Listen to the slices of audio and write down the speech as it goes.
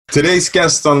Today's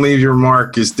guest on Leave Your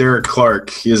Mark is Derek Clark.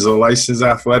 He is a licensed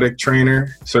athletic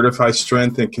trainer, certified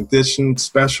strength and conditioning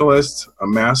specialist, a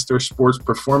master sports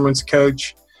performance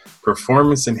coach,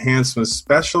 performance enhancement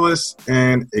specialist,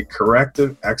 and a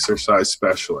corrective exercise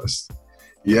specialist.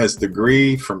 He has a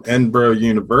degree from Edinboro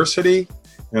University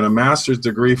and a master's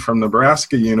degree from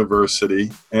Nebraska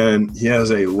University, and he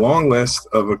has a long list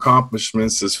of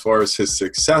accomplishments as far as his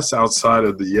success outside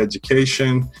of the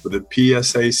education with the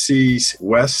PSAC's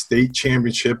West State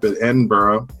Championship at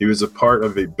Edinboro. He was a part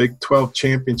of a Big 12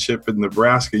 championship at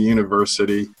Nebraska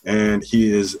University, and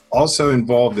he is also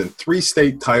involved in 3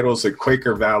 state titles at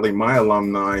Quaker Valley, my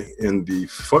alumni, in the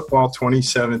football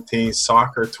 2017,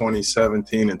 soccer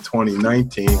 2017, and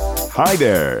 2019. Hi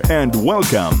there, and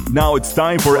welcome. Now it's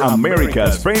time for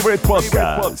America's favorite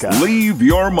podcast, Leave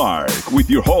Your Mark, with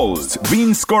your host,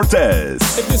 Vince Cortez.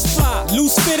 If it's fly,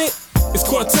 loose fitted, it's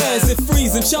Cortez. If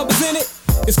freezing, chubb is in it,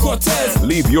 it's Cortez.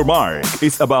 Leave Your Mark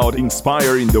is about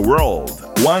inspiring the world,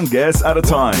 one guest at a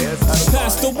time.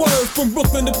 Pass the word from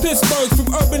Brooklyn to Pittsburgh,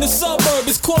 from urban to suburb,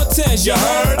 it's Cortez, you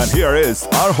heard? And here is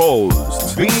our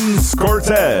host, Vince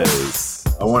Cortez.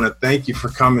 I want to thank you for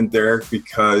coming, Derek,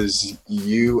 because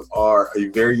you are a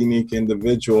very unique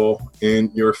individual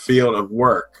in your field of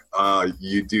work.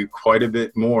 You do quite a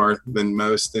bit more than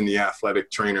most in the athletic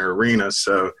trainer arena.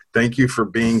 So thank you for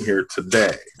being here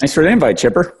today. Thanks for the invite,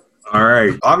 Chipper. All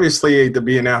right. Obviously, to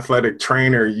be an athletic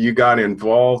trainer, you got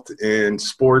involved in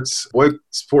sports. What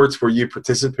sports were you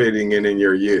participating in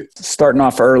your youth? Starting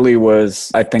off early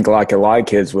was, I think like a lot of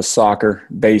kids, was soccer,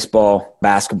 baseball,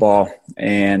 basketball.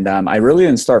 And I really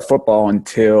didn't start football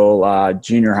until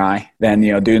junior high. Then,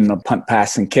 doing the punt,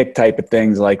 pass, and kick type of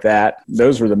things like that.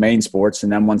 Those were the main sports.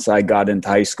 And then once I got into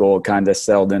high school, it kind of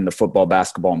settled into football,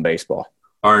 basketball, and baseball.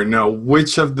 All right. Now,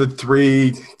 which of the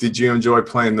 3 did you enjoy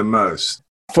playing the most?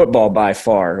 Football by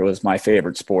far was my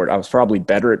favorite sport. I was probably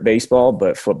better at baseball,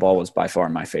 but football was by far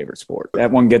my favorite sport.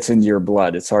 That one gets into your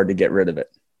blood. It's hard to get rid of it.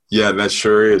 Yeah, that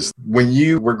sure is. When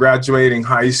you were graduating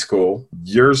high school,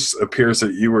 yours appears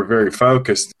that you were very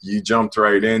focused. You jumped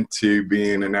right into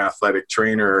being an athletic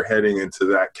trainer or heading into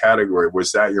that category.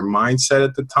 Was that your mindset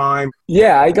at the time?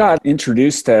 Yeah, I got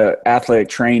introduced to athletic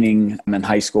training in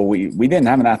high school. We didn't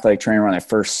have an athletic trainer when I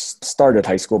first started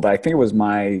high school, but I think it was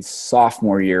my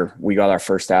sophomore year we got our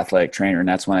first athletic trainer, and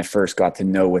that's when I first got to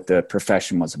know what the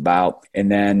profession was about.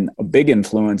 And then a big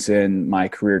influence in my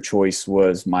career choice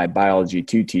was my biology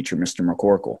 2 teacher, Mr.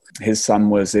 McCorkle. His son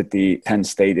was at the Penn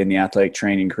State in the athletic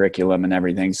training curriculum and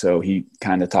everything, so he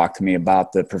kind of talked to me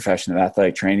about the profession of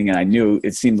athletic training, and I knew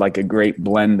it seemed like a great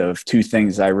blend of 2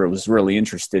 things I was really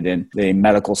interested in, the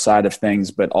medical side of things,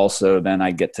 but also then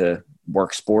I get to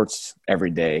work sports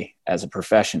every day as a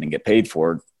profession and get paid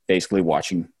for it, basically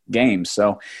watching games.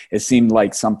 So it seemed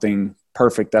like something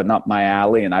perfect and up my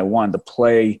alley, and I wanted to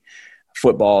play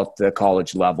football at the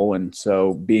college level. And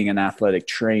so being an athletic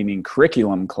training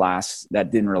curriculum class,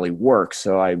 that didn't really work.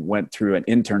 So I went through an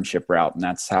internship route, and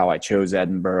that's how I chose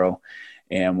Edinboro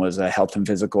and was a health and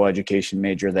physical education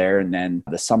major there. And then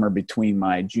the summer between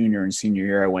my junior and senior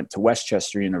year, I went to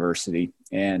Westchester University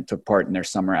and took part in their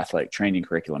summer athletic training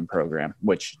curriculum program,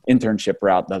 which internship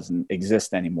route doesn't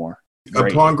exist anymore.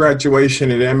 Great. Upon graduation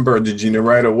at Edinboro, did you know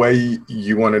right away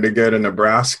you wanted to go to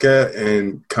Nebraska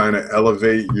and kind of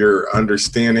elevate your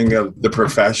understanding of the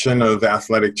profession of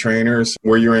athletic trainers,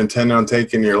 where you were intending on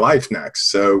taking your life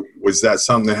next? So was that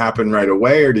something that happened right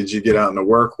away, or did you get out in the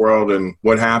work world, and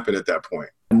what happened at that point?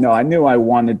 No, I knew I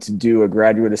wanted to do a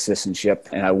graduate assistantship,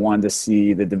 and I wanted to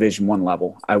see the Division I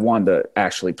level. I wanted to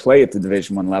actually play at the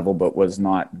Division I level, but was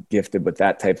not gifted with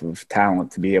that type of talent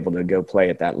to be able to go play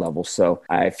at that level. So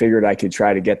I figured I could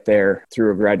try to get there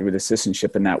through a graduate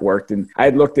assistantship, and that worked. And I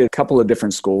had looked at a couple of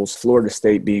different schools, Florida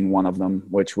State being one of them,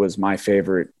 which was my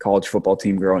favorite college football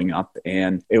team growing up.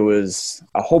 And it was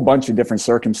a whole bunch of different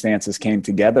circumstances came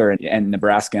together, and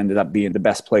Nebraska ended up being the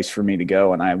best place for me to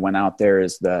go. And I went out there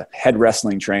as the head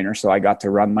wrestling trainer, so I got to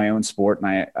run my own sport, and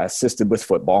I assisted with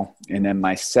football. And then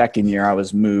my second year, I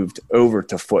was moved over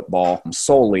to football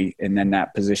solely, and then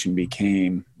that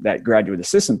graduate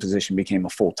assistant position became a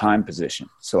full-time position.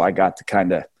 So I got to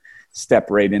kind of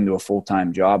step right into a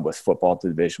full-time job with football at the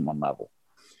Division I level.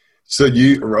 So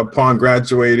you, upon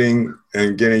graduating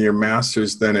and getting your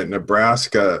master's then at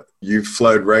Nebraska, you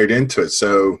flowed right into it.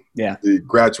 So yeah, the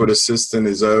graduate assistant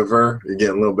is over. You're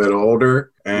getting a little bit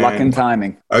older. Luck and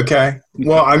timing. Okay.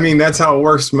 Well, I mean, that's how it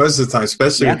works most of the time,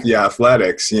 especially with the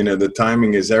athletics. You know, the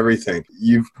timing is everything.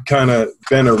 You've kind of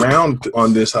been around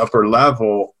on this upper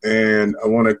level, and I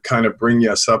want to kind of bring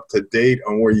us up to date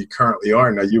on where you currently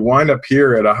are. Now, you wind up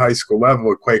here at a high school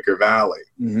level at Quaker Valley.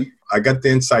 Mm-hmm. I got the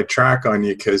inside track on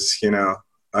you because, you know,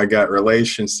 I got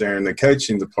relations there in the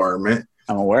coaching department.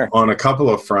 I'm aware. On a couple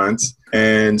of fronts.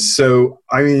 And so,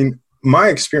 I mean, my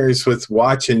experience with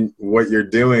watching what you're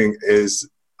doing is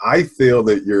I feel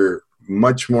that you're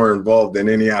much more involved than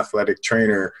any athletic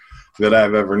trainer that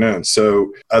I've ever known.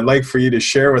 So I'd like for you to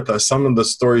share with us some of the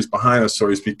stories behind the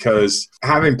stories, because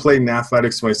having played in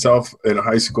athletics myself in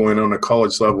high school and on a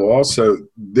college level also,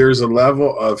 there's a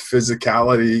level of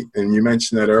physicality, and you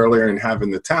mentioned that earlier, and having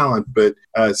the talent, but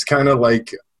it's kind of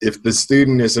like if the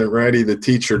student isn't ready, the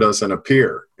teacher doesn't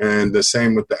appear. And the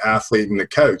same with the athlete and the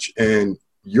coach. And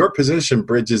your position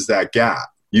bridges that gap.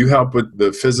 You help with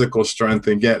the physical strength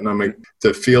and getting them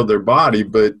to feel their body,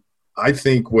 but I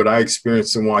think what I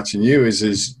experienced in watching you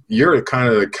is you're kind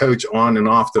of the coach on and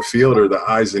off the field, or the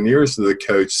eyes and ears of the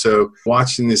coach. So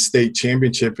watching the state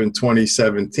championship in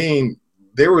 2017,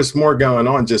 there was more going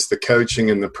on, just the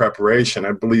coaching and the preparation.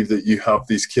 I believe that you help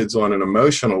these kids on an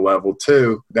emotional level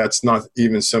too. That's not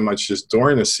even so much just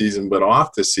during the season, but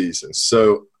off the season.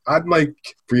 So I'd like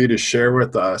for you to share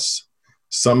with us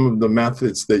some of the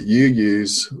methods that you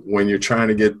use when you're trying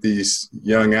to get these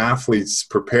young athletes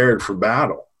prepared for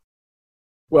battle.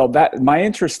 Well, my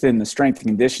interest in the strength and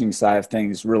conditioning side of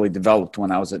things really developed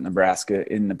when I was at Nebraska.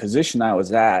 In the position I was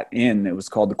it was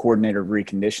called the coordinator of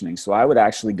reconditioning. So I would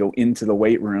actually go into the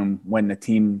weight room when the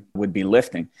team would be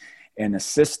lifting and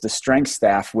assist the strength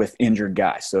staff with injured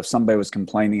guys. So if somebody was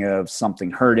complaining of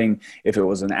something hurting, if it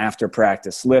was an after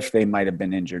practice lift, they might have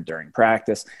been injured during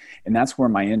practice. And that's where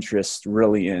my interest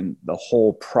really in the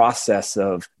whole process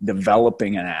of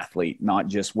developing an athlete, not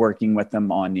just working with them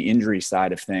on the injury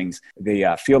side of things.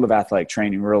 The field of athletic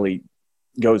training really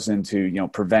goes into,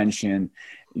 prevention,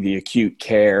 the acute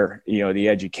care, the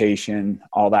education,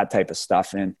 all that type of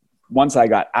stuff. And once I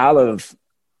got out of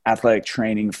athletic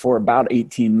training for about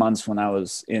 18 months when I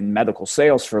was in medical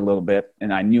sales for a little bit,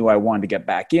 and I knew I wanted to get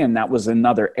back in, that was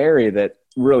another area that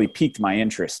really piqued my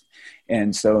interest.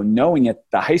 And so knowing at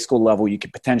the high school level, you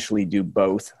could potentially do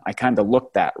both, I kind of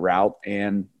looked that route,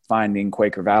 and finding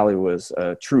Quaker Valley was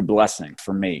a true blessing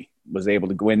for me. Was able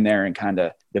to go in there and kind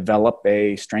of develop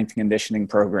a strength and conditioning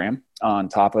program on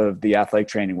top of the athletic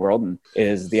training world. And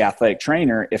as the athletic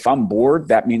trainer, if I'm bored,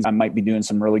 that means I might be doing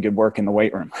some really good work in the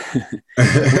weight room.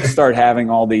 If we start having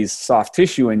all these soft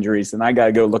tissue injuries, then I got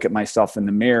to go look at myself in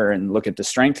the mirror and look at the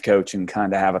strength coach and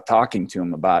kind of have a talking to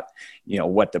him about,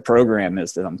 what the program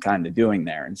is that I'm kind of doing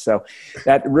there. And so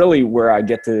that really where I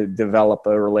get to develop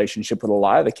a relationship with a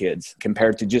lot of the kids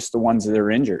compared to just the ones that are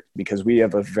injured, because we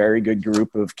have a very good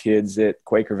group of kids at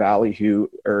Quaker Valley who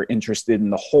are interested in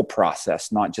the whole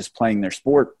process, not just playing their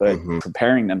sport, but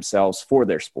preparing themselves for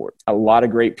their sport. A lot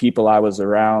of great people I was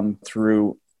around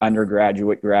through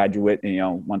undergraduate, graduate,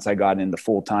 once I got into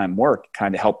full-time work,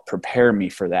 kind of helped prepare me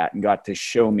for that and got to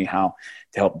show me how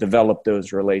to help develop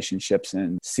those relationships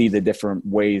and see the different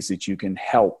ways that you can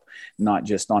help, not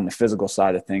just on the physical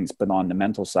side of things, but on the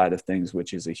mental side of things,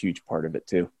 which is a huge part of it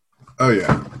too. Oh,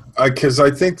 yeah. Because I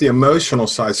think the emotional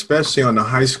side, especially on the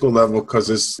high school level,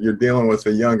 because you're dealing with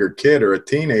a younger kid or a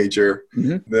teenager,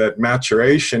 that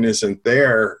maturation isn't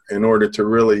there in order to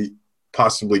really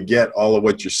possibly get all of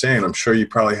what you're saying. I'm sure you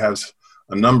probably have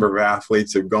a number of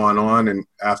athletes that have gone on and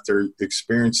after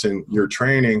experiencing your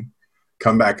training,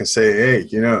 come back and say,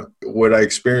 hey, what I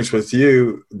experienced with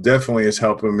you definitely is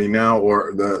helping me now,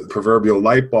 or the proverbial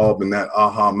light bulb and that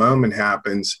aha moment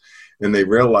happens. And they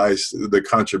realize the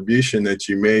contribution that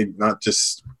you made, not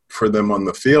just for them on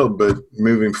the field, but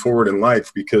moving forward in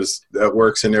life, because that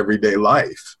works in everyday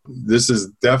life. This is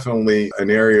definitely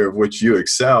an area of which you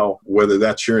excel, whether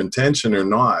that's your intention or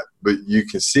not, but you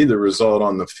can see the result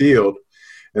on the field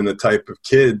and the type of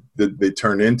kid that they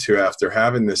turn into after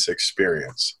having this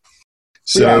experience.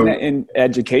 So, and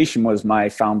education was my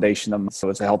foundation. So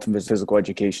it's a health and physical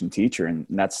education teacher, and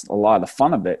that's a lot of the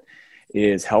fun of it,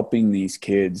 is helping these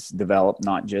kids develop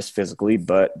not just physically,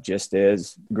 but just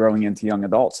as growing into young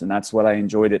adults. And that's what I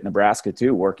enjoyed at Nebraska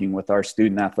too, working with our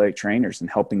student athletic trainers and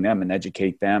helping them and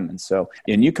educate them. And so,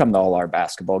 and you come to all our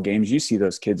basketball games, you see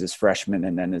those kids as freshmen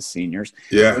and then as seniors.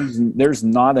 Yeah. There's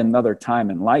not another time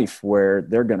in life where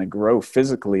they're going to grow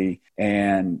physically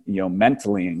and,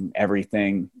 mentally and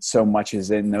everything so much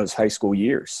as in those high school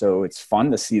years. So it's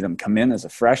fun to see them come in as a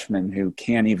freshman who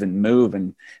can't even move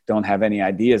and don't have any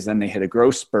ideas. Then they hit a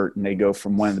growth spurt and they go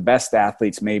from one of the best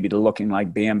athletes maybe to looking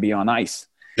like Bambi on ice.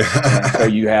 So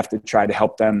you have to try to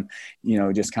help them,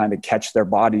 just kind of catch their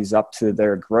bodies up to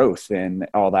their growth and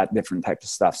all that different type of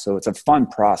stuff. So it's a fun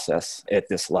process at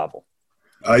this level.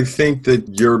 I think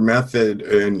that your method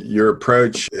and your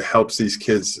approach helps these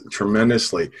kids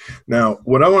tremendously. Now,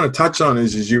 what I want to touch on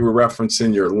is you were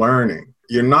referencing your learning.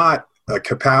 You're not a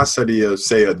capacity of,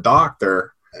 say, a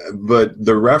doctor, But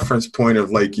the reference point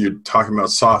of, like, you're talking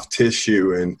about soft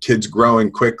tissue and kids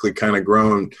growing quickly, kind of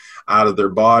growing out of their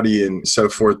body and so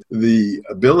forth, the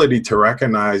ability to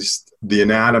recognize the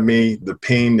anatomy, the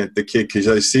pain that the kid, because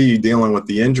I see you dealing with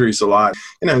the injuries a lot.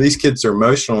 You know, these kids are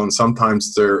emotional and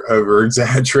sometimes they're over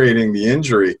exaggerating the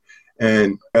injury.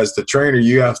 And as the trainer,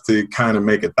 you have to kind of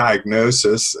make a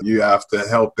diagnosis. You have to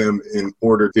help them in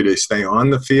order to stay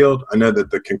on the field. I know that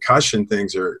the concussion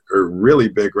things are really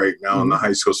big right now in the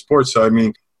high school sports. So, I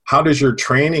mean, how does your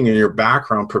training and your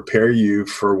background prepare you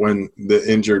for when the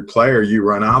injured player, you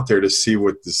run out there to see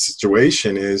what the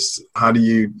situation is? How do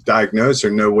you diagnose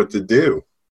or know what to do?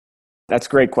 That's a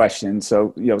great question.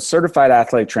 So, certified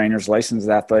athletic trainers, licensed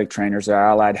athletic trainers are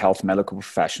allied health medical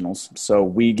professionals. So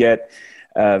we get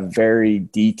a very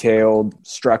detailed,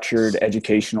 structured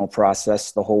educational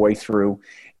process the whole way through.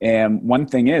 And one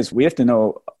thing is, we have to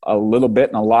know a little bit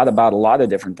and a lot about a lot of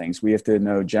different things. We have to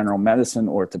know general medicine,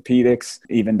 orthopedics,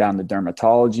 even down to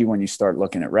dermatology when you start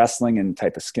looking at wrestling and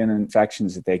type of skin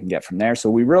infections that they can get from there. So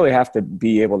we really have to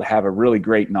be able to have a really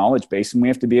great knowledge base, and we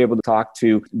have to be able to talk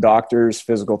to doctors,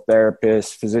 physical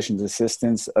therapists, physician's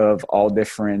assistants of all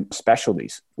different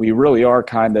specialties. We really are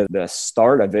kind of the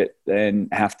start of it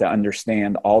and have to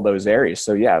understand all those areas.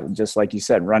 So yeah, just like you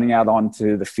said, running out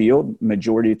onto the field,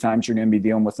 majority of times you're going to be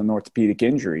dealing with an orthopedic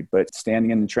injury, but standing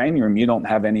in the training room, you don't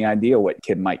have any idea what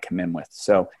kid might come in with.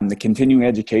 So the continuing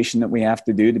education that we have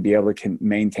to do to be able to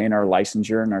maintain our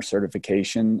licensure and our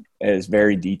certification is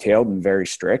very detailed and very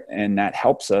strict. And that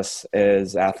helps us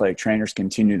as athletic trainers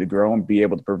continue to grow and be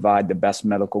able to provide the best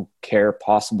medical care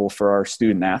possible for our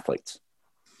student athletes.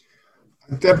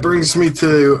 That brings me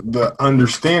to the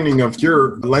understanding of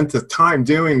your length of time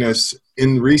doing this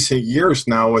in recent years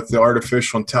now with the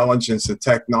artificial intelligence and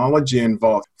technology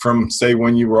involved, from, say,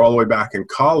 when you were all the way back in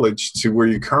college to where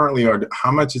you currently are.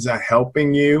 How much is that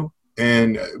helping you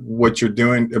and what you're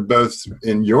doing, both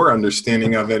in your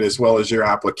understanding of it as well as your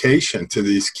application to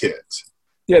these kids?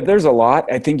 Yeah, there's a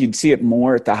lot. I think you'd see it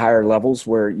more at the higher levels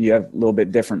where you have a little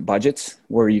bit different budgets,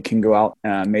 where you can go out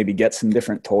and maybe get some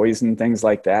different toys and things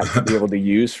like that to be able to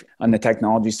use on the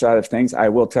technology side of things. I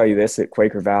will tell you this, at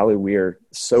Quaker Valley, we are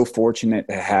so fortunate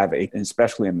to have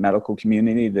especially a medical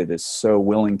community that is so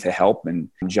willing to help and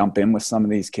jump in with some of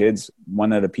these kids.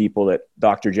 One of the people that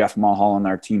Dr. Jeff Mulholland,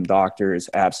 our team doctor, is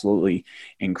absolutely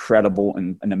incredible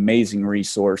and an amazing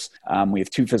resource. We have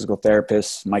two physical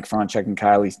therapists, Mike Franchek and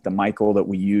Kylie DeMichael, that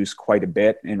we use quite a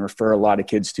bit and refer a lot of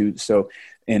kids to. So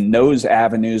in those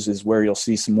avenues is where you'll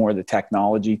see some more of the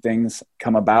technology things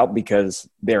come about, because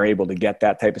they're able to get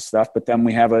that type of stuff. But then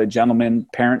we have a gentleman,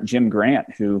 parent Jim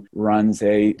Grant, who runs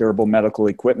a durable medical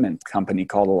equipment company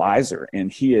called Elizer,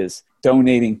 and he is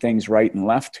donating things right and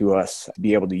left to us to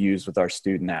be able to use with our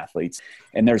student athletes.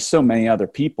 And there's so many other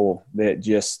people that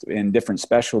just in different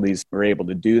specialties are able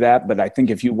to do that. But I think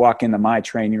if you walk into my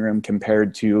training room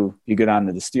compared to you go down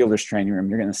to the Steelers training room,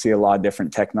 you're going to see a lot of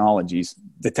different technologies.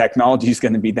 The technology is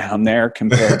going to be down there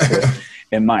compared to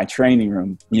in my training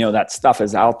room. That stuff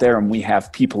is out there, and we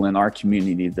have people in our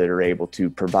community that are able to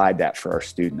provide that for our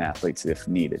student athletes if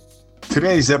needed.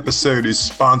 Today's episode is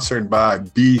sponsored by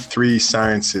B3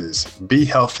 Sciences. Be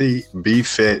healthy, be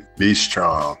fit, be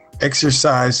strong.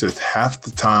 Exercise with half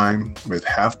the time, with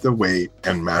half the weight,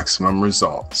 and maximum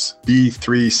results.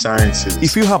 B3 Sciences.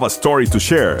 If you have a story to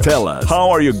share, tell us. How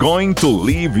are you going to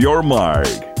leave your mark?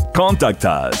 Contact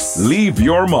us. Leave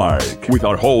your mark with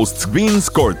our host, Vince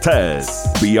Cortez.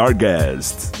 Be our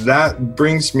guest. That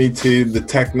brings me to the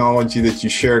technology that you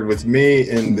shared with me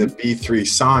in the B3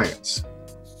 Science.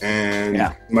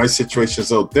 And my situation is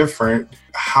a little different.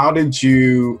 How did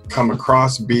you come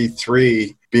across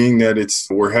B3, being that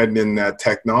we're heading in that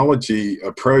technology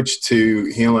approach to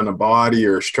healing a body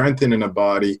or strengthening a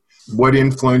body? What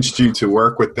influenced you to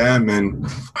work with them, and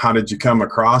how did you come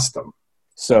across them?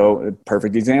 So a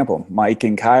perfect example, Mike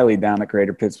and Kylie down at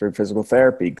Greater Pittsburgh Physical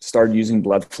Therapy started using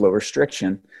blood flow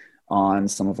restriction on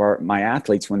some of my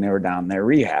athletes when they were down there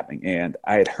rehabbing. And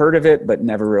I had heard of it, but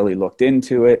never really looked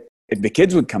into it. The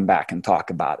kids would come back and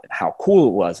talk about it, how cool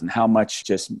it was and how much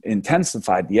just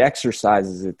intensified the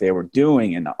exercises that they were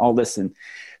doing and all this. And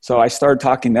so I started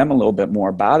talking to them a little bit more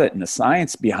about it, and the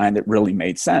science behind it really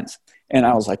made sense. And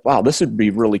I was like, wow, this would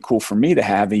be really cool for me to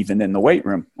have even in the weight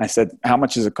room. I said, how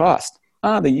much does it cost?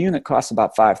 The unit costs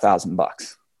about $5,000.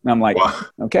 And I'm like, wow.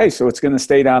 Okay, so it's going to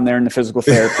stay down there in the physical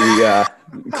therapy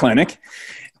clinic.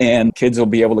 And kids will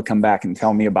be able to come back and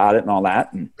tell me about it and all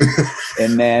that.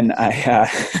 And then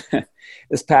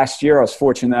this past year, I was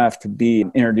fortunate enough to be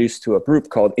introduced to a group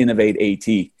called Innovate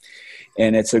AT.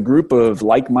 And it's a group of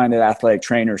like-minded athletic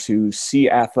trainers who see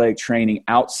athletic training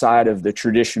outside of the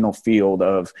traditional field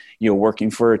of,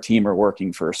 working for a team or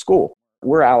working for a school.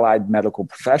 We're allied medical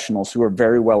professionals who are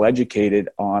very well educated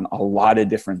on a lot of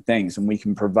different things. And we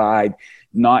can provide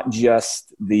not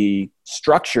just the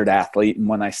structured athlete. And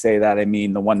when I say that, I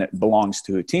mean the one that belongs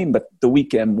to a team, but the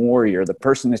weekend warrior, the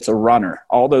person that's a runner,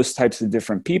 all those types of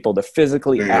different people, the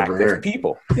physically active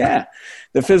people. Yeah.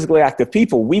 The physically active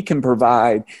people, we can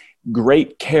provide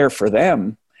great care for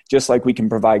them, just like we can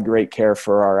provide great care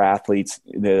for our athletes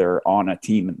that are on a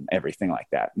team and everything like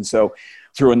that. And so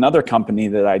through another company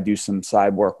that I do some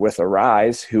side work with,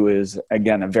 Arise, who is,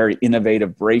 again, a very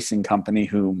innovative bracing company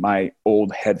who my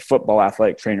old head football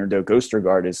athletic trainer, Doak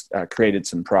Ostergaard, has created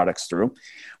some products through.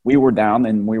 We were down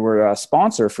and we were a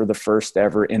sponsor for the first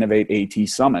ever Innovate AT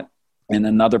Summit. And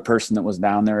another person that was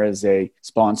down there as a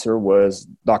sponsor was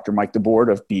Dr. Mike DeBoard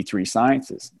of B3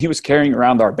 Sciences. He was carrying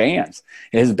around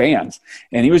his bands,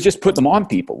 and he was just putting them on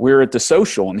people. We were at the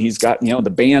social, and he's got, the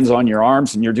bands on your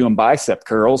arms, and you're doing bicep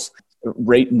curls,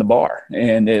 rating the bar.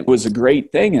 And it was a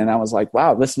great thing. And I was like,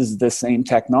 wow, this is the same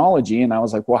technology. And I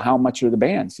was like, well, how much are the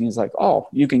bands? And he's like, oh,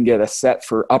 you can get a set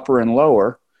for upper and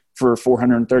lower for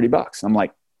 $430. I'm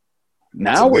like,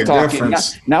 now we're talking,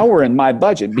 now we're in my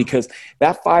budget, because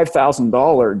that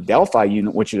 $5,000 Delphi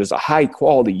unit, which is a high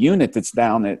quality unit that's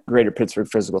down at Greater Pittsburgh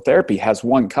Physical Therapy, has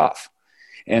one cuff.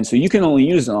 And so you can only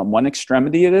use it on one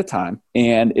extremity at a time,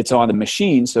 and it's on the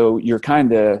machine. So you're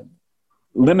kind of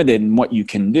limited in what you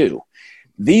can do.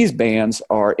 These bands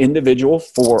are individual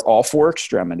for all four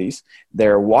extremities.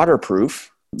 They're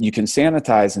waterproof. You can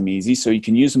sanitize them easy, so you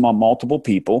can use them on multiple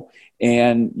people,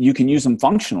 and you can use them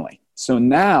functionally. So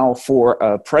now, for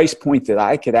a price point that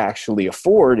I could actually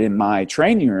afford in my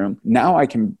training room, now I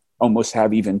can almost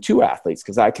have even two athletes,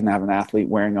 because I can have an athlete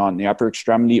wearing on the upper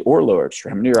extremity or lower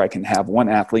extremity, or I can have one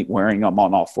athlete wearing them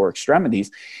on all four extremities.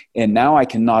 And now I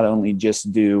can not only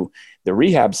just do the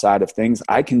rehab side of things,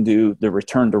 I can do the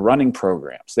return to running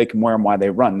programs. They can wear them while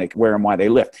they run. They can wear them while they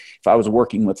lift. If I was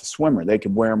working with a swimmer, they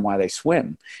could wear them while they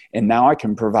swim. And now I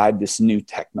can provide this new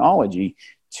technology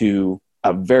to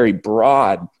a very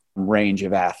broad range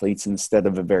of athletes instead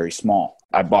of a very small.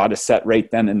 I bought a set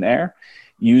right then and there,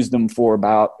 used them for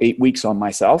about 8 weeks on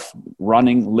myself,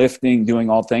 running, lifting, doing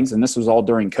all things. And this was all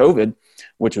during COVID,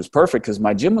 which was perfect because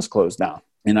my gym was closed down.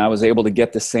 And I was able to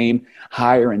get the same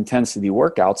higher intensity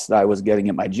workouts that I was getting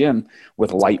at my gym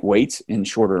with light weights in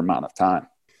shorter amount of time.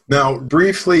 Now,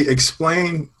 briefly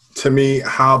explain to me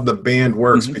how the band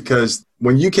works, because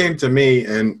when you came to me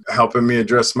and helping me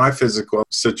address my physical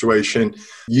situation,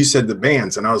 you said the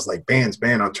bands, and I was like, bands,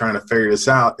 I'm trying to figure this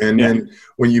out. And then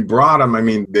when you brought them, I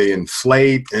mean, they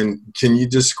inflate. And can you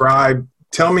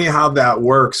tell me how that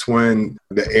works when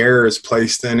the air is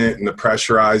placed in it and the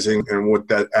pressurizing and what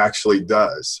that actually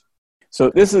does?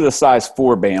 So this is a size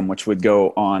 4 band, which would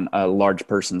go on a large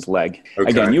person's leg. Okay.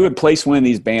 Again, you would place one of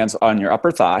these bands on your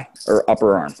upper thigh or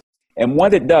upper arm. And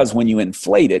what it does when you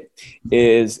inflate it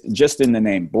is, just in the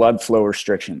name, blood flow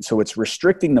restriction. So it's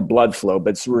restricting the blood flow,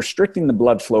 but it's restricting the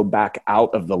blood flow back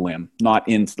out of the limb, not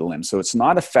into the limb. So it's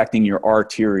not affecting your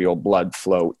arterial blood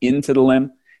flow into the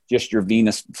limb, just your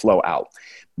venous flow out.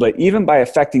 But even by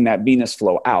affecting that venous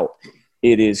flow out,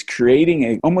 it is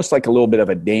creating almost like a little bit of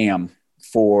a dam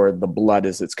for the blood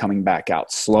as it's coming back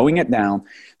out, slowing it down.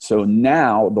 So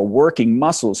now the working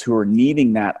muscles who are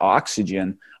needing that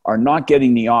oxygen are not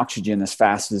getting the oxygen as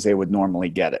fast as they would normally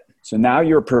get it. So now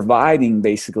you're providing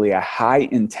basically a high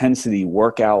intensity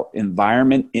workout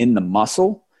environment in the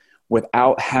muscle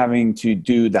without having to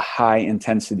do the high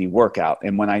intensity workout.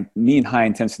 And when I mean high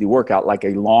intensity workout, like a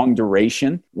long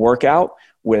duration workout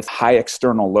with high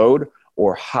external load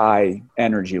or high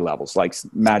energy levels, like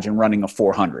imagine running a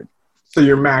 400. So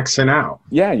you're maxing out.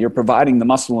 Yeah, you're providing the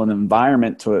muscle an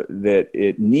environment that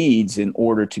it needs in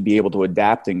order to be able to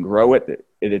adapt and grow it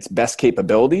at its best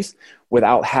capabilities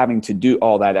without having to do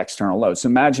all that external load. So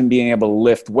imagine being able to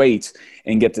lift weights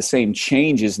and get the same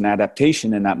changes and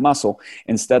adaptation in that muscle.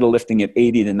 Instead of lifting at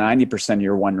 80 to 90% of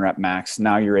your 1 rep max,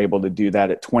 now you're able to do that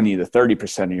at 20 to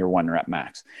 30% of your 1 rep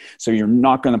max. So you're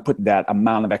not going to put that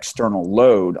amount of external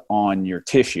load on your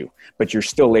tissue, but you're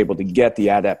still able to get the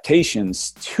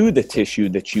adaptations to the tissue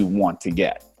that you want to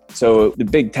get. So the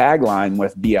big tagline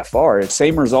with BFR is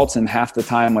same results in half the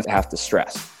time with half the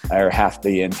stress or half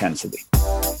the intensity.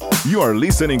 You are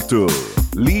listening to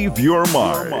Leave Your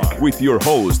Mark with your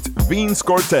host, Vince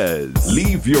Cortez.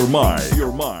 Leave your mark.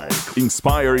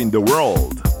 Inspiring the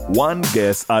world, one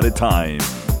guest at a time.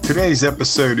 Today's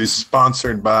episode is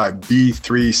sponsored by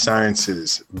B3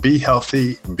 Sciences. Be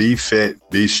healthy, be fit,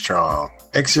 be strong.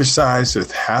 Exercise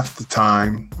with half the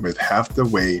time, with half the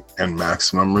weight, and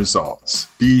maximum results.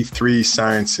 B3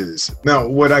 Sciences. Now,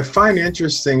 what I find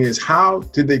interesting is how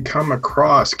did they come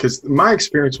across? Because my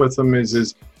experience with them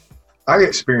is I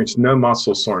experienced no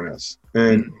muscle soreness.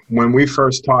 And when we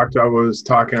first talked, I was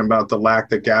talking about the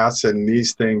lactic acid and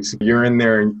these things. You're in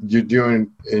there and you're doing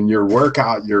in your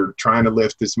workout, you're trying to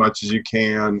lift as much as you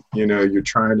can. You know, you're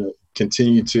trying to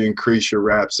continue to increase your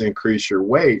reps, increase your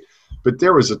weight. But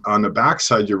there was, on the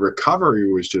backside, your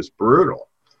recovery was just brutal.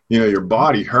 You know, your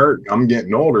body hurt. I'm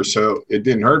getting older, so it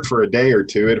didn't hurt for a day or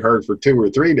two. It hurt for 2 or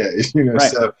 3 days, you know.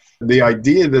 Right. So the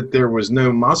idea that there was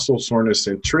no muscle soreness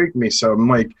intrigued me. So I'm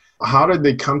like, how did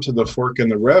they come to the fork in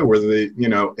the road where they, you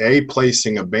know, A,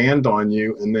 placing a band on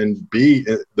you, and then B,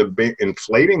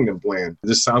 inflating the band?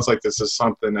 This sounds like this is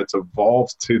something that's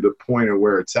evolved to the point of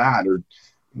where it's at, or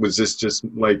was this just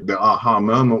like the aha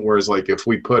moment where it's like, if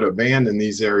we put a band in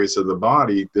these areas of the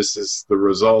body, this is the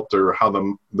result, or how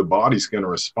the body's going to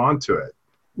respond to it?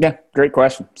 Yeah, great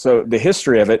question. So the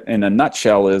history of it in a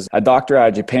nutshell is a doctor out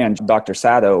of Japan, Dr.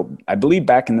 Sato, I believe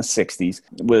back in the 60s,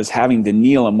 was having to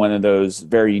kneel in one of those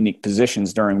very unique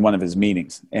positions during one of his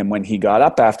meetings. And when he got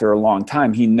up after a long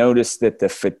time, he noticed that the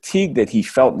fatigue that he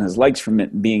felt in his legs from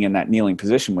it being in that kneeling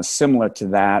position was similar to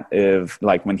that of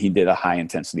like when he did a high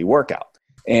intensity workout.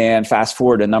 And fast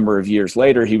forward a number of years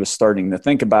later, he was starting to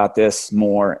think about this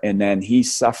more. And then he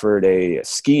suffered a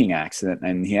skiing accident,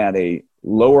 and he had a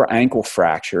lower ankle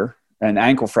fracture, an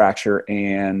ankle fracture,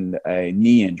 and a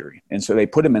knee injury. And so they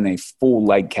put him in a full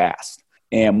leg cast.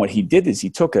 And what he did is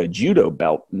he took a judo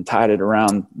belt and tied it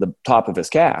around the top of his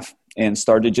calf and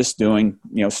started just doing,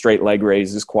 you know, straight leg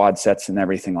raises, quad sets, and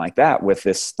everything like that with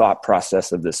this thought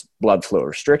process of this blood flow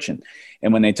restriction.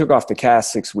 And when they took off the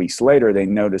cast 6 weeks later, they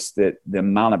noticed that the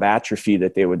amount of atrophy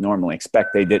that they would normally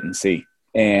expect, they didn't see.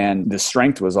 And the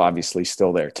strength was obviously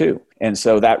still there too. And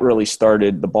so that really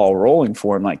started the ball rolling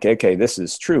for him, like, okay, this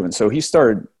is true. And so he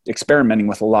started experimenting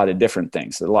with a lot of different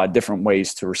things, a lot of different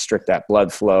ways to restrict that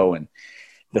blood flow. And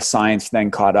the science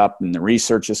then caught up, and the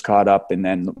research has caught up. And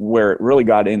then where it really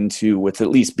got into with at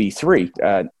least B3,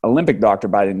 an Olympic doctor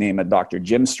by the name of Dr.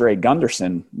 Jim Stray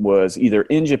Gunderson was either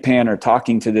in Japan or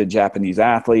talking to the Japanese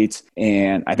athletes,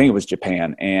 and I think it was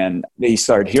Japan, and they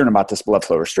started hearing about this blood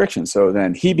flow restriction. So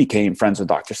then he became friends with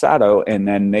Dr. Sato, and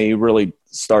then they really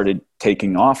started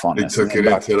taking off on this. They took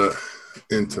it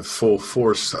into full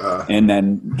force. And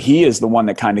then he is the one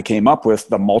that kind of came up with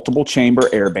the multiple chamber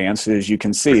air band. So as you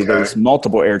can see, there's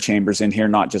multiple air chambers in here,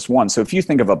 not just one. So if you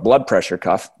think of a blood pressure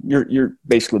cuff, you're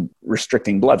basically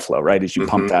restricting blood flow, right? As you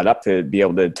pump that up to be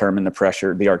able to determine the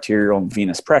pressure, the arterial and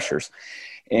venous pressures.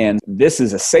 And this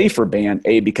is a safer band,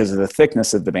 A, because of the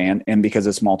thickness of the band, and because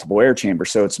it's multiple air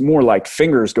chambers. So it's more like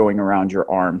fingers going around your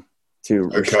arm to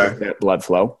restrict that blood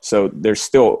flow. So there's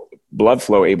still blood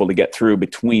flow able to get through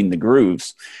between the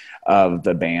grooves of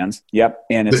the bands. Yep.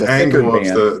 And it's the a thicker angle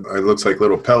band. of it looks like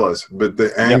little pellets, but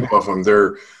the angle of them,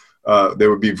 they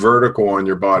would be vertical on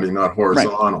your body, not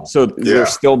horizontal. Right. So there's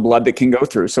still blood that can go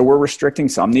through. So we're restricting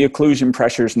some. The occlusion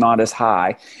pressure is not as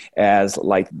high as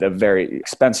like the very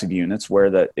expensive units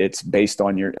where it's based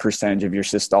on your percentage of your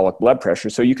systolic blood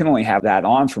pressure. So you can only have that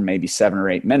on for maybe 7 or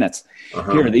 8 minutes.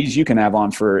 Here, these you can have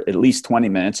on for at least 20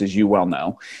 minutes, as you well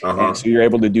know. And so you're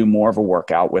able to do more of a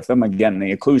workout with them. Again,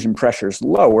 the occlusion pressure is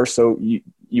lower, so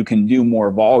you can do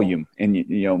more volume, and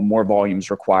you know more volume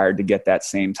is required to get that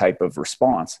same type of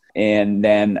response. And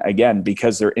then again,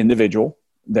 because they're individual,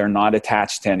 they're not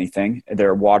attached to anything,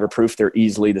 they're waterproof, they're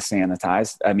easily to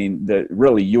sanitize. I mean,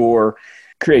 really your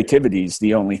creativity is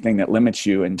the only thing that limits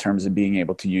you in terms of being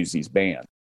able to use these bands.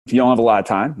 If you don't have a lot of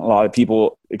time, a lot of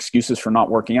people excuses for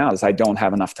not working out is I don't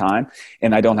have enough time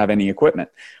and I don't have any equipment.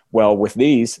 Well, with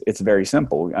these, it's very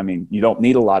simple. I mean, you don't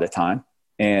need a lot of time.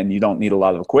 And you don't need a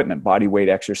lot of equipment. Body weight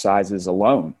exercises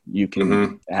alone, you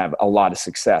can have a lot of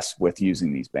success with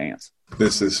using these bands.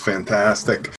 This is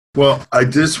fantastic. Well, I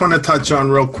just want to touch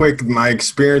on real quick my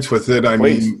experience with it.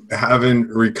 Please. Mean, having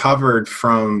recovered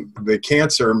from the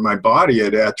cancer, my body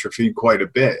had atrophied quite a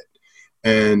bit.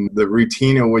 And the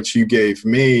routine in which you gave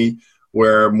me,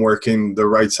 where I'm working the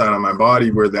right side of my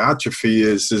body where the atrophy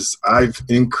is I've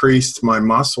increased my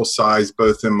muscle size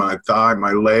both in my thigh,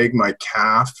 my leg, my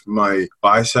calf, my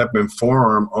bicep and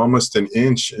forearm almost an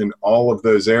inch in all of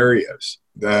those areas.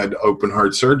 That had open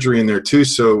heart surgery in there too,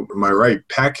 so my right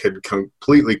pec had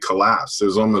completely collapsed. It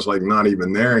was almost like not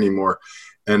even there anymore.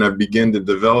 And I began to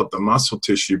develop the muscle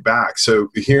tissue back. So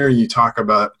here you talk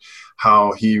about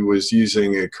how he was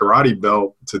using a karate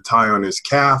belt to tie on his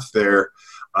calf there.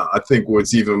 I think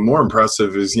what's even more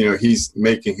impressive is, he's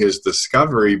making his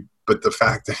discovery, but the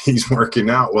fact that he's working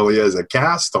out while he has a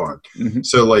cast on. Mm-hmm.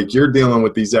 So like you're dealing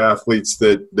with these athletes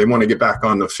that they want to get back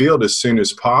on the field as soon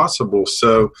as possible.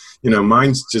 So,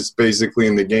 mine's just basically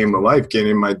in the game of life,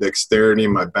 getting my dexterity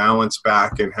and my balance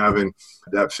back and having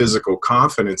that physical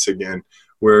confidence again.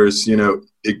 Whereas,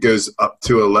 it goes up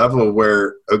to a level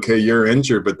where, okay, you're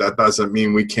injured, but that doesn't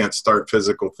mean we can't start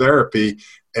physical therapy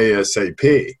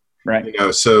ASAP. Right.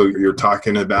 So you're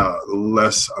talking about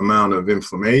less amount of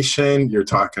inflammation. You're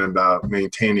talking about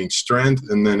maintaining strength.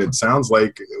 And then it sounds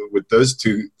like with those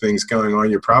two things going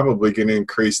on, you're probably going to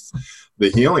increase the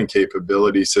healing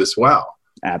capabilities as well.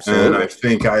 Absolutely. And I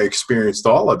think I experienced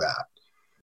all of that.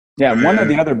 Yeah, one of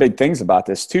the other big things about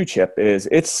this too, Chip, is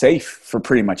it's safe for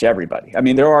pretty much everybody. I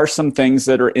mean, there are some things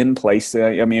that are in place.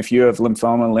 If you have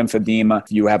lymphoma, lymphedema,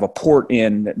 if you have a port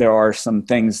in, there are some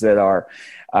things that are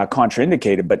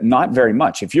contraindicated, but not very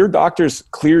much. If your doctor's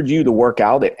cleared you to work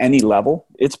out at any level,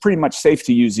 it's pretty much safe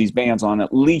to use these bands on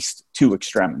at least two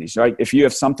extremities, right? If you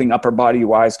have something upper body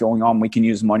wise going on, we can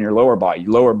use them on your lower body.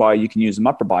 Lower body, you can use them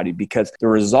upper body because the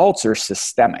results are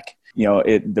systemic.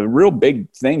 The real big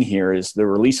thing here is the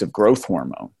release of growth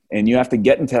hormone. And you have to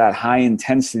get into that high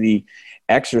intensity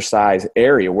exercise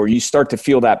area where you start to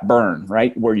feel that burn,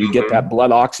 right? Where you get that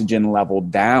blood oxygen level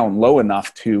down low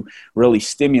enough to really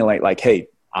stimulate like, hey,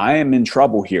 I am in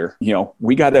trouble here.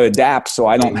 We got to adapt so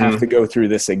I don't have to go through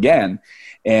this again.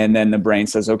 And then the brain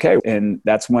says, okay. And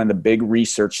that's one of the big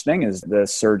research thing is the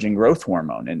surging growth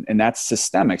hormone. And that's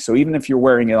systemic. So even if you're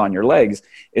wearing it on your legs,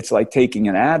 it's like taking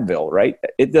an Advil, right?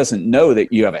 It doesn't know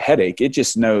that you have a headache. It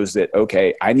just knows that,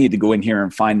 okay, I need to go in here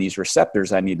and find these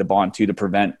receptors I need to bond to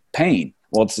prevent pain.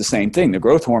 Well, it's the same thing. The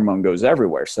growth hormone goes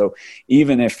everywhere. So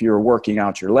even if you're working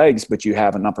out your legs, but you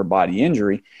have an upper body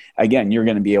injury, again, you're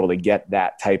going to be able to get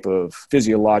that type of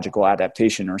physiological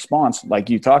adaptation response like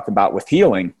you talked about with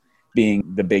healing being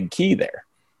the big key there.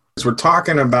 We're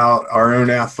talking about our own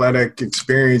athletic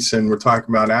experience and we're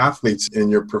talking about athletes in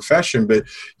your profession, but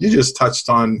you just touched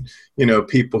on,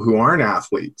 people who aren't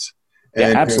athletes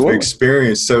and absolutely.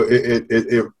 Experience. So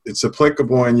it's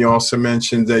applicable. And you also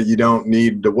mentioned that you don't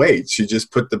need the weights. You just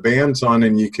put the bands on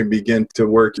and you can begin to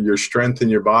work your strength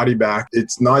and your body back.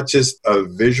 It's not just a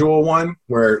visual one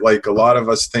where like a lot of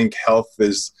us think health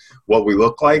is what we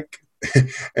look like.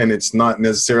 And it's not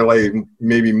necessarily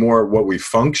maybe more what we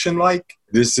function like.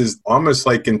 This is almost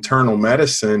like internal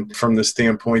medicine from the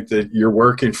standpoint that you're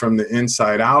working from the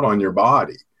inside out on your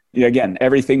body. Again,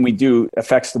 everything we do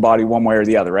affects the body one way or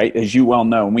the other, right? As you well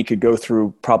know, and we could go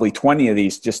through probably 20 of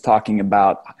these just talking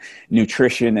about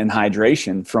nutrition and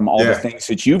hydration from all the things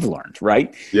that you've learned,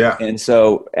 right? Yeah. And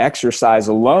so exercise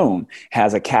alone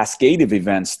has a cascade of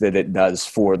events that it does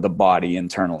for the body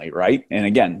internally, right? And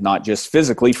again, not just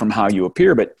physically from how you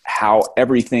appear, but how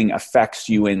everything affects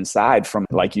you inside from,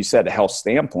 like you said, a health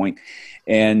standpoint.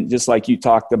 And just like you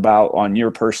talked about on your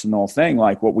personal thing,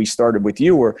 like what we started with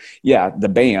you were, the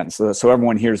bands. So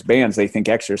everyone hears bands, they think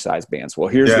exercise bands. Well,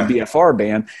 here's the BFR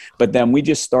band. But then we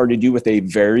just started you with a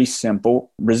very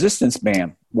simple resistance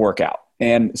band workout.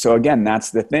 And so again,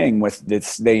 that's the thing with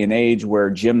this day and age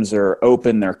where gyms are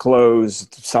open, they're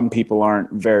closed. Some people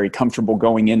aren't very comfortable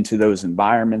going into those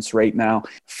environments right now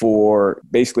for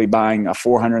basically buying a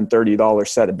 $430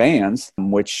 set of bands,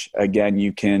 which again,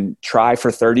 you can try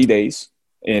for 30 days.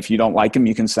 If you don't like them,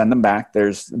 you can send them back.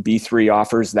 There's B3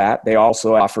 offers that. They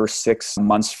also offer 6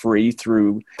 months free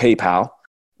through PayPal.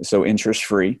 So interest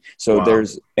free. So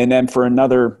and then for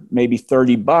another maybe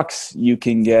 $30, you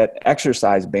can get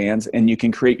exercise bands and you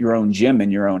can create your own gym in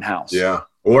your own house. Yeah.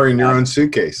 Or in your own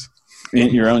suitcase.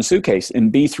 In your own suitcase.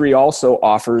 And B3 also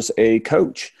offers a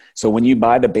coach. So when you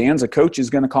buy the bands, a coach is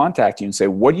going to contact you and say,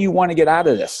 what do you want to get out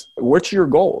of this? What's your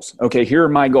goals? Okay, here are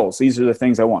my goals. These are the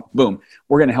things I want. Boom.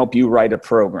 We're going to help you write a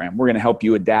program. We're going to help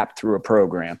you adapt through a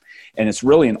program. And it's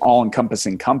really an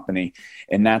all-encompassing company.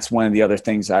 And that's one of the other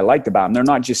things I liked about them. They're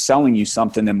not just selling you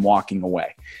something and walking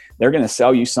away. They're going to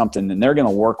sell you something and they're going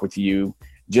to work with you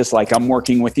just like I'm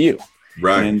working with you.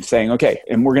 Right. And saying, okay,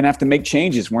 and we're going to have to make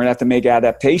changes. We're going to have to make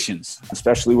adaptations,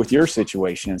 especially with your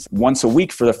situations. Once a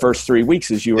week for the first 3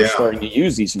 weeks as you were starting to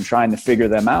use these and trying to figure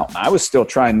them out. And I was still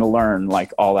trying to learn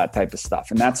like all that type of stuff.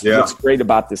 And that's what's great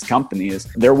about this company is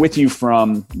they're with you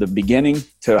from the beginning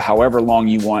to however long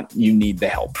you need the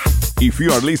help. If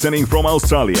you are listening from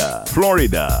Australia,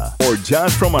 Florida, or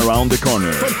just from around the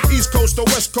corner. From East Coast to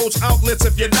West Coast outlets,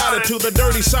 if you're not into the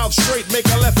dirty South straight, make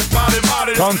a left and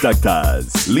body. Contact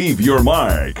us. Leave your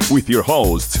mark with your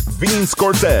host, Vince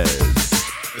Cortez.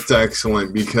 It's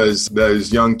excellent because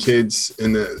those young kids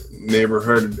in the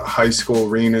neighborhood high school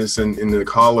arenas and in the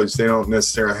college, they don't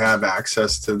necessarily have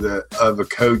access to a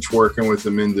coach working with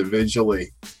them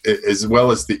individually, as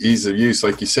well as the ease of use.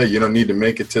 Like you said, you don't need to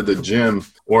make it to the gym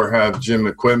or have gym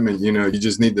equipment. You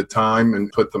just need the time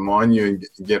and put them on you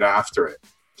and get after it.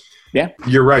 Yeah,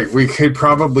 you're right. We could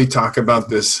probably talk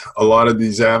about a lot of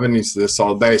these avenues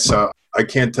all day. So I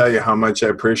can't tell you how much I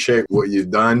appreciate what you've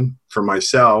done for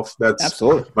myself. That's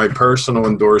absolutely my personal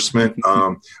endorsement.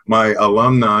 My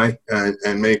alumni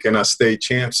and making us state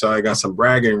champs. So I got some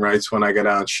bragging rights when I get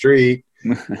out street.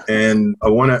 And I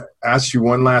want to ask you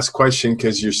one last question,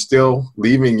 because you're still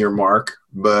leaving your mark.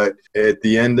 But at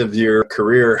the end of your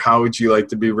career, how would you like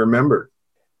to be remembered?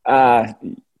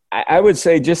 I would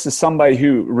say just as somebody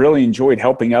who really enjoyed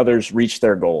helping others reach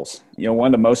their goals. One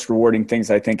of the most rewarding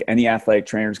things I think any athletic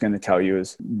trainer is going to tell you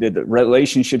is the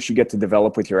relationships you get to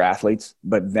develop with your athletes.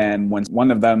 But then when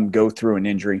one of them go through an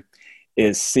injury,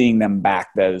 is seeing them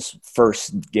back those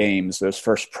first games, those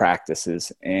first practices,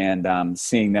 and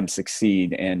seeing them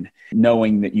succeed and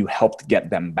knowing that you helped get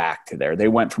them back to there. They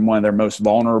went from one of their most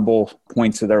vulnerable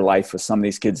points of their life, with some of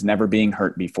these kids never being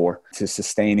hurt before, to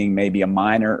sustaining maybe a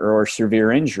minor or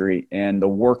severe injury, and the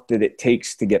work that it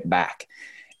takes to get back.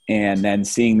 And then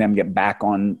seeing them get back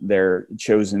on their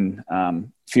chosen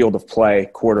field of play,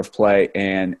 court of play,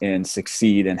 and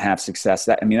succeed and have success.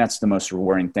 That's the most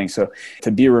rewarding thing. So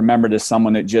to be remembered as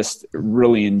someone that just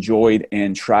really enjoyed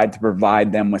and tried to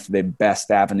provide them with the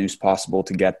best avenues possible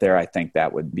to get there, I think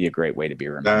that would be a great way to be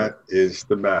remembered. That is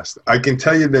the best. I can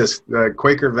tell you this,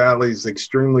 Quaker Valley is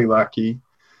extremely lucky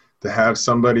to have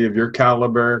somebody of your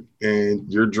caliber and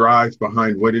your drive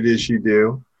behind what it is you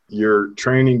do. Your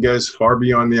training goes far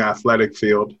beyond the athletic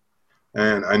field.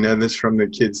 And I know this from the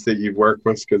kids that you've worked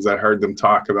with, because I heard them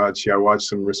talk about you. I watched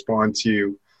them respond to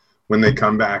you when they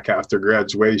come back after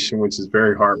graduation, which is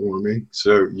very heartwarming.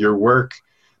 So your work,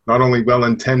 not only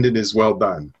well-intended, is well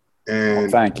done.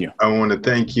 And thank you. I want to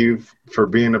thank you for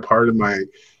being a part of my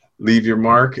Leave Your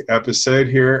Mark episode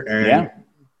here. And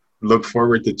look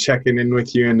forward to checking in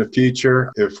with you in the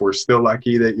future if we're still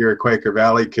lucky that you're at Quaker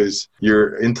Valley, because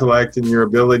your intellect and your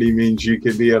ability means you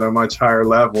could be at a much higher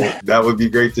level. That would be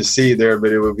great to see there,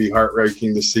 but it would be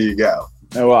heartbreaking to see you go.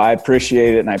 Well, I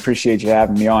appreciate it, and I appreciate you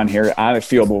having me on here. I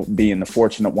feel being the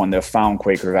fortunate one to have found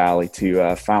Quaker Valley,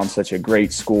 to found such a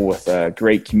great school with a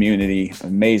great community,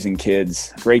 amazing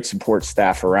kids, great support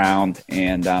staff around,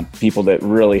 and people that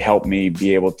really helped me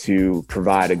be able to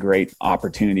provide a great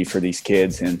opportunity for these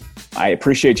kids. And I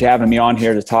appreciate you having me on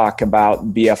here to talk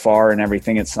about BFR and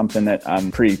everything. It's something that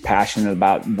I'm pretty passionate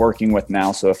about working with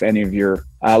now. So if any of your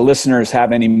listeners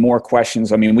have any more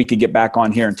questions, we could get back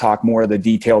on here and talk more of the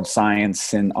detailed science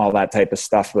and all that type of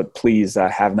stuff, but please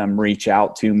have them reach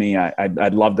out to me.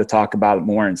 I'd love to talk about it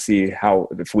more and see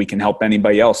if we can help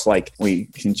anybody else, like we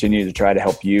continue to try to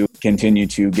help you continue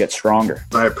to get stronger.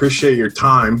 I appreciate your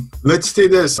time. Let's do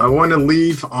this. I want to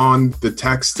leave on the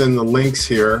text and the links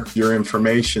here, your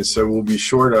information. So we'll be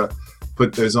sure to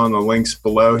put those on the links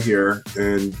below here,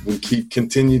 and we'll keep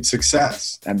continued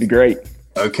success. That'd be great.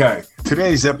 Okay.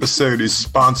 Today's episode is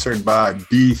sponsored by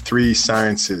B3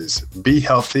 Sciences. Be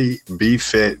healthy, be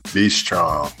fit, be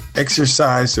strong.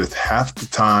 Exercise with half the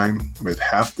time, with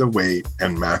half the weight,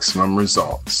 and maximum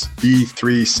results.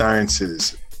 B3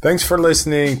 Sciences. Thanks for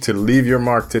listening to Leave Your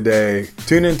Mark today.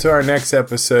 Tune into our next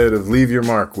episode of Leave Your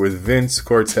Mark with Vince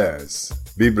Cortez.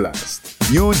 Be blessed.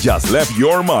 You just left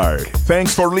your mark.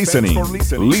 Thanks for listening.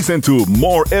 Listen to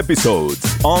more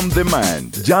episodes on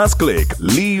demand. Just click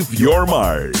Leave Your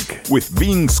Mark with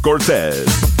Vince Cortez.